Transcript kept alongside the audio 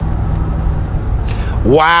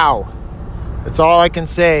Wow. That's all I can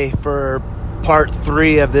say for part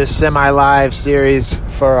 3 of this semi-live series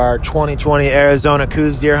for our 2020 Arizona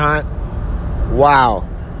Coues deer hunt. Wow.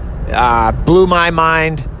 Blew my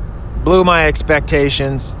mind, blew my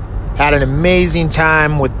expectations. Had an amazing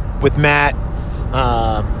time with Matt.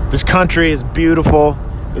 This country is beautiful.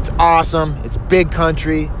 It's awesome. It's big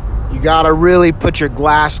country. You got to really put your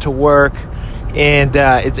glass to work. And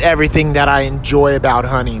it's everything that I enjoy about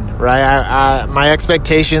hunting, right? My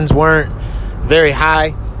expectations weren't very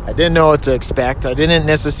high. I didn't know what to expect. I didn't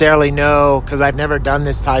necessarily know, because I've never done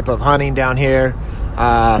this type of hunting down here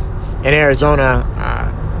in Arizona.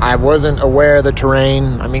 I wasn't aware of the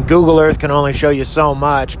terrain. I mean, Google Earth can only show you so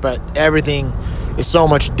much, but everything is so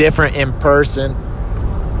much different in person.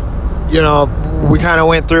 You know, we kind of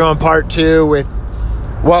went through on part 2 with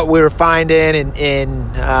what we were finding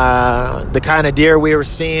and the kind of deer we were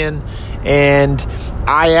seeing. And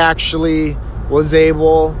I actually was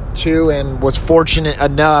able to and was fortunate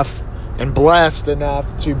enough and blessed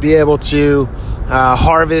enough to be able to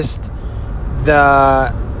harvest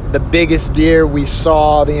the biggest deer we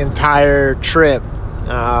saw the entire trip.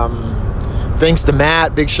 Thanks to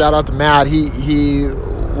Matt. Big shout out to Matt. He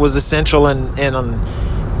was essential in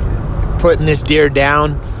putting this deer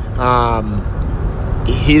down.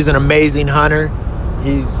 He's an amazing hunter.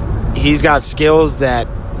 He's got skills that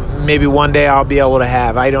maybe one day I'll be able to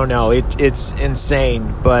have. I don't know. It's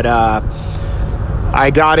insane. But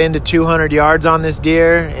I got into 200 yards on this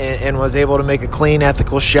deer and was able to make a clean,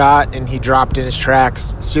 ethical shot, and he dropped in his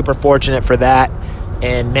tracks. Super fortunate for that.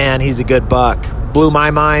 And, man, he's a good buck. Blew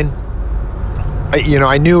my mind. You know,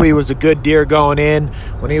 I knew he was a good deer going in.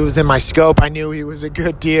 When he was in my scope, I knew he was a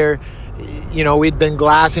good deer. You know, we'd been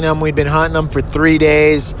glassing him. We'd been hunting him for 3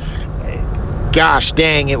 days. Gosh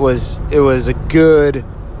dang, it was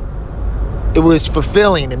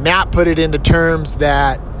fulfilling. And Matt put it into terms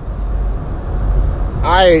that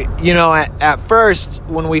at first,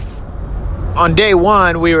 when on day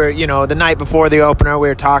 1, we were, the night before the opener, we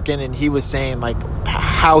were talking, and he was saying, like,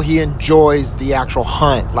 how he enjoys the actual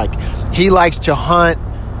hunt. Like, he likes to hunt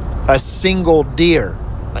a single deer.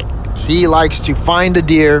 Like, he likes to find a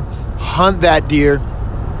deer, hunt that deer,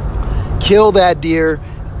 kill that deer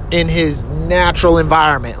in his natural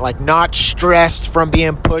environment, like not stressed from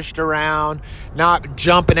being pushed around, not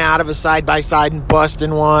jumping out of a side-by-side and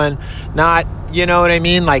busting one, not, you know what I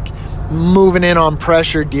mean, like moving in on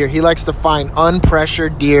pressured deer. He likes to find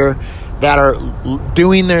unpressured deer that are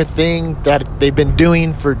doing their thing that they've been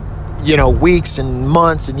doing for, weeks and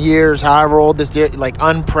months and years, however old this deer, like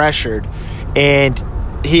unpressured. And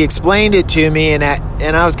he explained it to me, and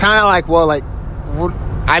I was kind of like, well, like,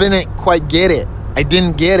 I didn't quite get it. I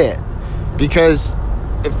didn't get it, because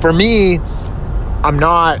for me,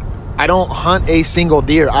 I don't hunt a single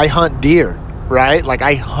deer. I hunt deer, right? Like,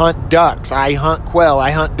 I hunt ducks, I hunt quail,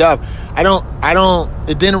 I hunt dove.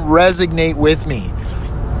 It didn't resonate with me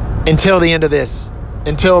until the end of this,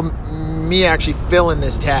 until me actually filling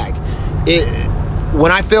this tag.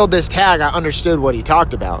 When I filled this tag, I understood what he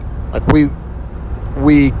talked about. Like,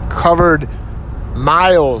 we covered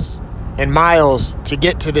miles and miles to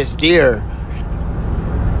get to this deer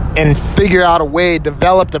and figure out a way,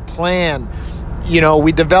 developed a plan.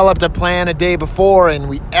 We developed a plan a day before, and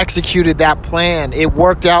we executed that plan. It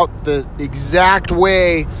worked out the exact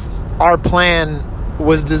way our plan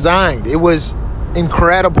was designed. It was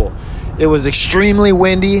incredible. It was extremely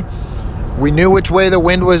windy. We knew which way the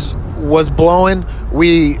wind was blowing.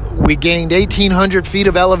 We gained 1,800 feet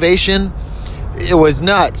of elevation. It was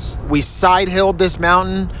nuts. We side-hilled this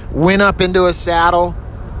mountain, went up into a saddle.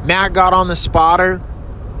 Matt got on the spotter.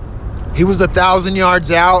 He was 1,000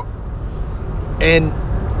 yards out, and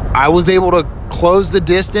I was able to close the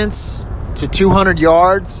distance to 200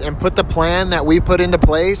 yards and put the plan that we put into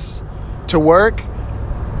place to work,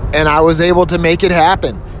 and I was able to make it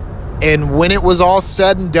happen. And when it was all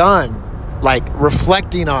said and done, like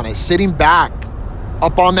reflecting on it, sitting back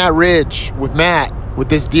up on that ridge with Matt, with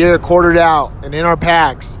this deer quartered out and in our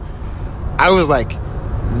packs, I was like,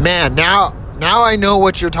 man, now I know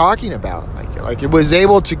what you're talking about. Like it was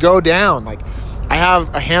able to go down. Like, I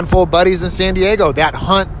have a handful of buddies in San Diego that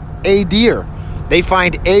hunt a deer. They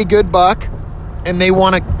find a good buck and they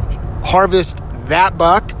want to harvest that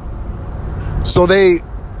buck, so they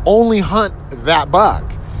only hunt that buck.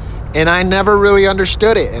 And I never really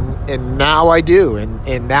understood it, and now I do.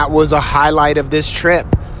 And that was a highlight of this trip.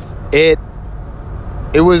 It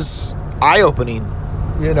was eye-opening.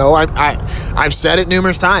 I've said it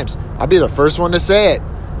numerous times. I'll be the first one to say it.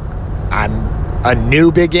 I'm a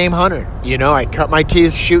new big game hunter. I cut my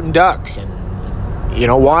teeth shooting ducks and,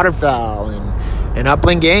 waterfowl and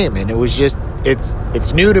upland game. And it was just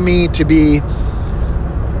it's new to me to be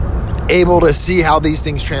able to see how these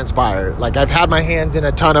things transpire. Like, I've had my hands in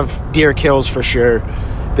a ton of deer kills for sure.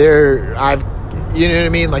 You know what I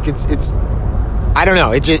mean? Like, it's I don't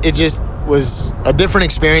know. It just was a different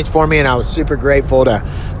experience for me, and I was super grateful to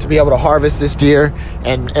be able to harvest this deer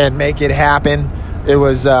and make it happen. It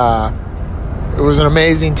was an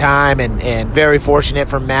amazing time, and very fortunate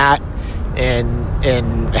for Matt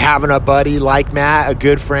and having a buddy like Matt, a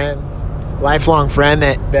good friend, lifelong friend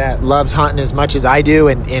that loves hunting as much as I do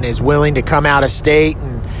and is willing to come out of state.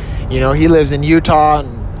 And, you know, he lives in Utah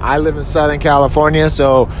and I live in Southern California.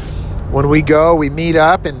 So when we go, we meet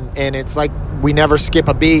up and it's like we never skip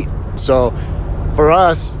a beat. So for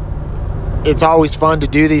us, it's always fun to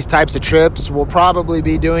do these types of trips. We'll probably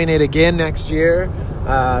be doing it again next year.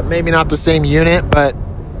 Maybe not the same unit, but,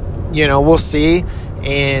 you know, we'll see.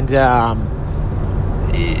 And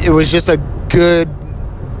it was just a good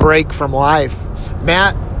break from life.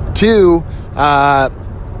 Matt, too,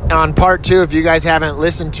 on part 2, if you guys haven't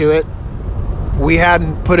listened to it, we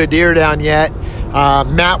hadn't put a deer down yet.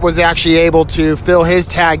 Matt was actually able to fill his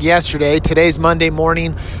tag yesterday. Today's Monday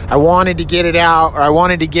morning. I wanted to get it out, or I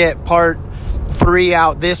wanted to get part 3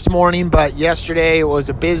 out this morning, but yesterday it was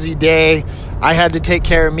a busy day. I had to take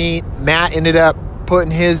care of meat. Matt ended up putting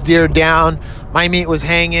his deer down. My meat was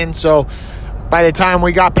hanging, so by the time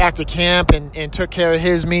we got back to camp and took care of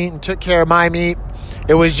his meat and took care of my meat,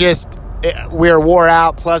 it was just, we were wore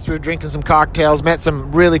out. Plus, we were drinking some cocktails, met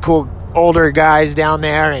some really cool older guys down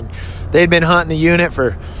there, and they'd been hunting the unit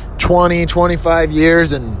for 20, 25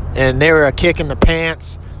 years, and they were a kick in the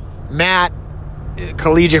pants. Matt,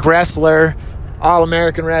 collegiate wrestler,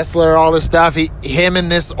 all-American wrestler, all this stuff. Him and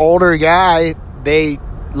this older guy, they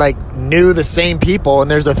like knew the same people, and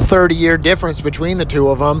there's a 30-year difference between the two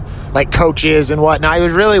of them, like coaches and whatnot. It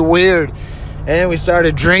was really weird. And then we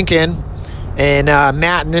started drinking, and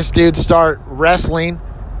Matt and this dude start wrestling,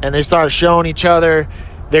 and they start showing each other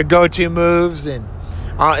their go-to moves, and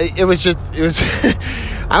it was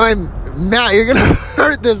I mean, Matt, you're gonna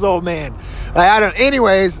hurt this old man.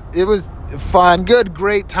 Anyways, it was fun, good,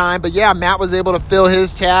 great time. But yeah, Matt was able to fill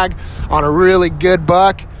his tag on a really good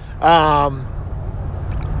buck.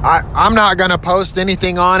 I'm not going to post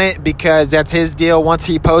anything on it because that's his deal. Once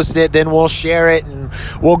he posts it, then we'll share it and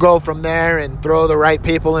we'll go from there and throw the right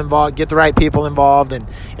people involved, get the right people involved, and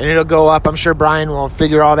it'll go up. I'm sure Brian will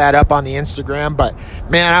figure all that up on the Instagram. But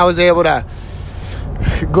man, I was able to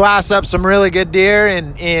glass up some really good deer,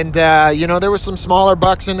 and you know, there was some smaller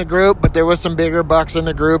bucks in the group, but there was some bigger bucks in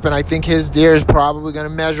the group, and I think his deer is probably going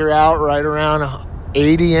to measure out right around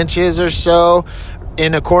 80 inches or so.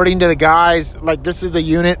 And according to the guys, like, this is a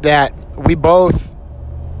unit that we both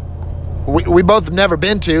have never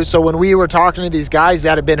been to. So when we were talking to these guys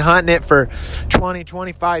that have been hunting it for 20,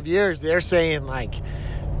 25 years, they're saying, like,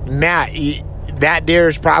 Matt, that deer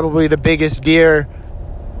is probably the biggest deer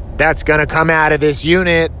that's going to come out of this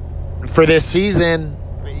unit for this season.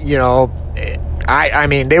 You know, I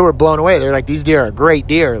mean, they were blown away. They're like, these deer are great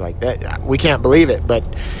deer. Like, that, we can't believe it. But,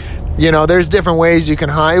 you know, there's different ways you can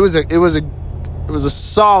hunt. It was a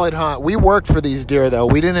solid hunt. We worked for these deer, though.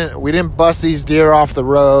 We didn't bust these deer off the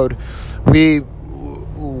road. We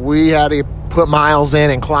had to put miles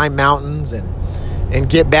in and climb mountains and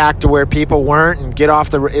get back to where people weren't and get off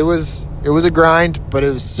the. It was a grind, but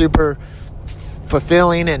it was super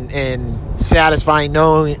fulfilling and satisfying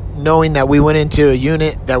knowing that we went into a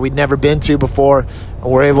unit that we'd never been to before and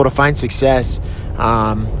were able to find success.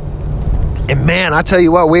 And man, I tell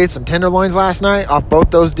you what, we ate some tenderloins last night off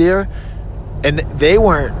both those deer. And there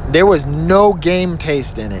was no game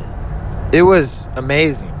taste in it. It was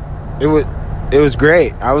amazing. It was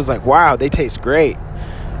great. I was like, wow, they taste great.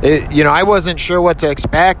 You know, I wasn't sure what to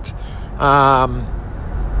expect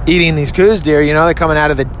eating these Coues deer. You know, they're coming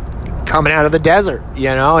out of the desert, you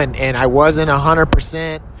know, and I wasn't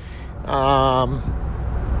 100%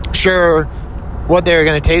 sure what they were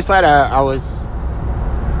going to taste like. I was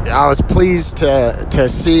pleased to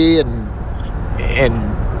see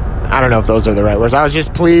and I don't know if those are the right words. I was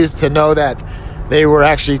just pleased to know that they were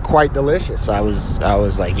actually quite delicious. I was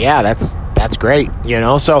like, yeah, that's great, you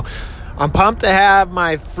know. So I'm pumped to have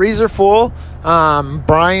my freezer full.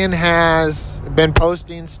 Brian has been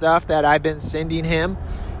posting stuff that I've been sending him.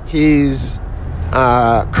 He's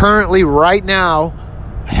currently right now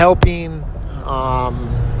helping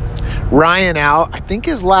Ryan out. I think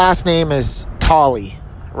his last name is Tolley.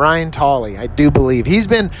 Ryan Tolley, I do believe.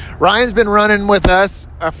 Ryan's been running with us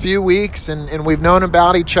a few weeks, and we've known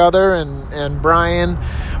about each other, and Brian,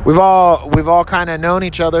 we've all kind of known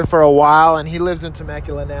each other for a while, and he lives in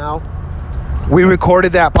Temecula now. We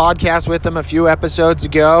recorded that podcast with him a few episodes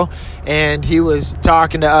ago, and he was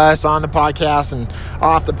talking to us on the podcast and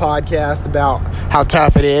off the podcast about how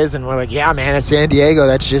tough it is. And we're like, yeah, man, it's San Diego.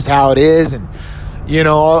 That's just how it is. And, you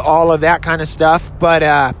know, all of that kind of stuff.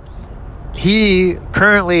 But he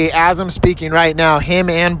currently, as I'm speaking right now, him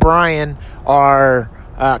and Brian are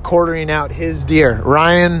quartering out his deer.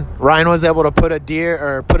 Ryan was able to put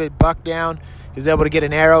a buck down. He was able to get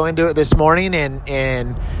an arrow into it this morning,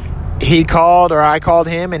 and he called, or I called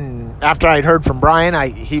him, and after I'd heard from Brian,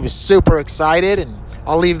 he was super excited, and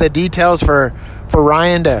I'll leave the details for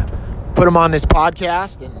Ryan to put him on this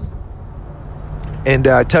podcast and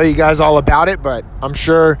tell you guys all about it. But I'm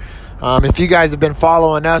sure if you guys have been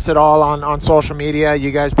following us at all on social media, you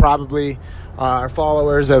guys probably are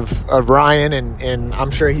followers of Ryan, and I'm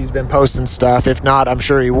sure he's been posting stuff. If not, I'm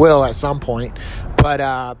sure he will at some point.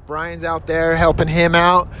 But Brian's out there helping him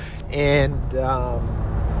out, and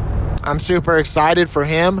I'm super excited for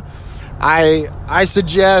him. I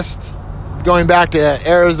suggest, going back to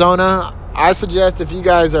Arizona, I suggest if you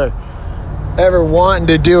guys are ever wanting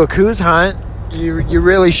to do a Coues hunt, you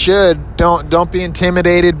really should. Don't be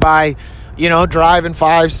intimidated by, you know, driving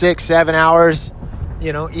 5, 6, 7 hours,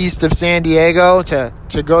 you know, east of San Diego to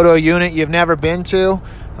go to a unit you've never been to.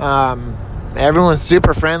 Everyone's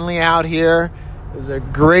super friendly out here. It was a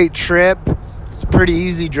great trip. It's a pretty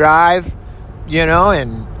easy drive, you know,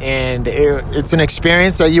 and it's an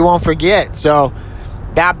experience that you won't forget. So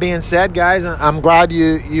that being said, guys, I'm glad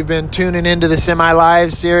you've been tuning into the Semi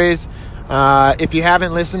Live series. If you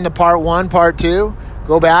haven't listened to part 1, part 2,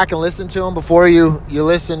 go back and listen to them before you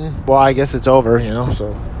listen. Well, I guess it's over, you know,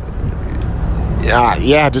 so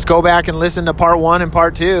yeah, just go back and listen to part 1 and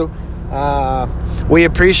part 2. We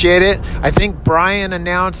appreciate it. I think Brian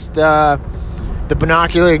announced the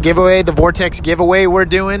binocular giveaway, the Vortex giveaway we're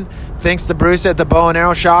doing. Thanks to Bruce at the Bow and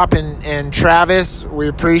Arrow Shop and Travis. We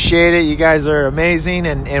appreciate it. You guys are amazing,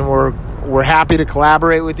 and we're happy to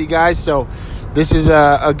collaborate with you guys. So this is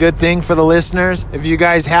a good thing for the listeners. If you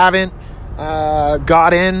guys haven't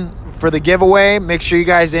got in for the giveaway, make sure you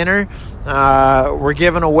guys enter. We're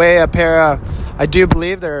giving away a pair of, I do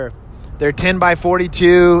believe they're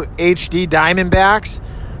 10x42 HD Diamondbacks.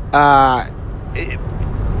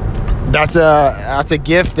 That's a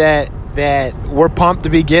gift that we're pumped to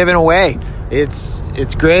be giving away.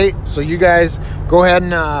 It's great. So you guys go ahead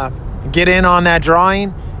and get in on that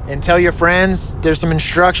drawing and tell your friends. There's some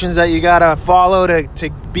instructions that you gotta follow to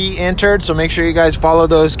be entered, so make sure you guys follow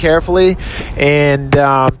those carefully. And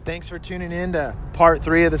thanks for tuning in to part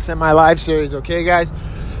 3 of the Semi Live series. Okay, guys,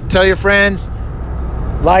 tell your friends,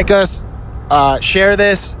 like us, share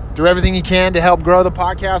this, do everything you can to help grow the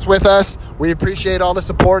podcast with us. We appreciate all the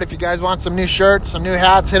support. If you guys want some new shirts, some new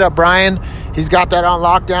hats, hit up Brian. He's got that on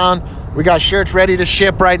lockdown. We got shirts ready to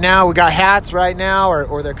ship right now. We got hats right now,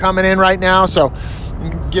 or they're coming in right now. So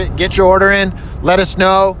get your order in. Let us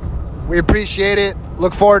know. We appreciate it.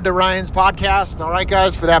 Look forward to Ryan's podcast. All right,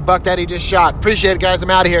 guys, for that buck that he just shot. Appreciate it, guys. I'm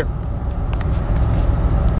out of here.